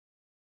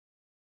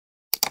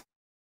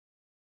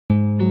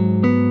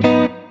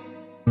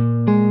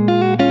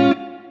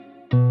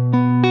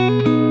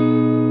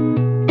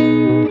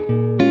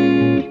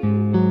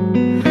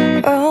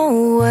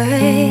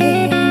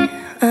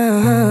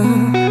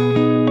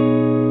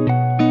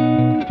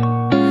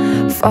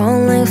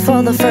it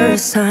for the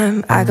first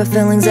time. I got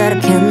feelings that I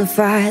can't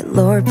fight.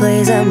 Lord,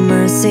 please have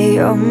mercy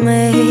on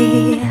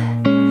me.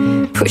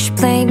 Push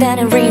play, then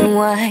and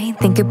rewind.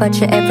 Think about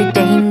you every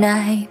day and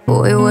night.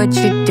 Boy, what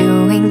you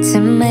doing to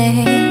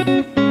me?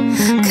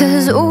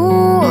 Cause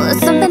ooh,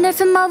 something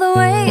different all the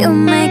way. You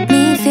make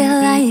me feel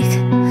like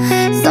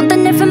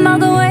something different all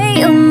the way.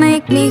 You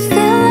make me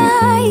feel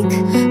like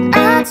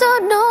I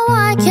don't know,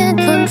 I can't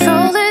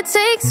control it.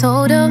 Takes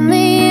hold of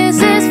me, is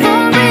this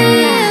for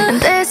real?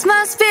 This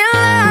must be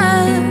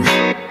love,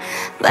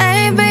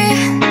 baby.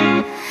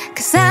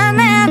 Cause I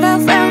never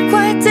felt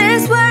quite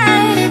this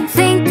way.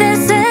 Think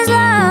this is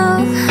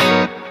love,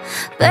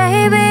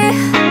 baby.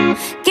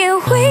 Get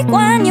weak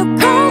when you're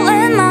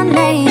calling my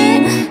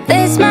name.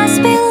 This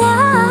must be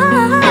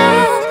love,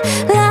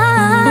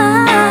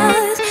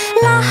 love,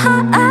 love.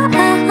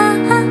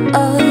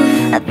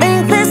 I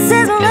think this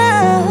is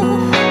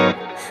love,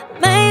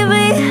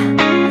 baby.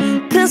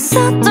 Cause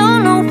I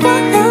don't know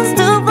what else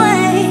to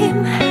blame.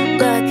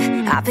 Look,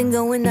 I've been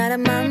going out of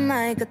my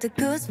mind. Got the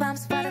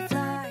goosebumps,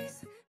 butterflies.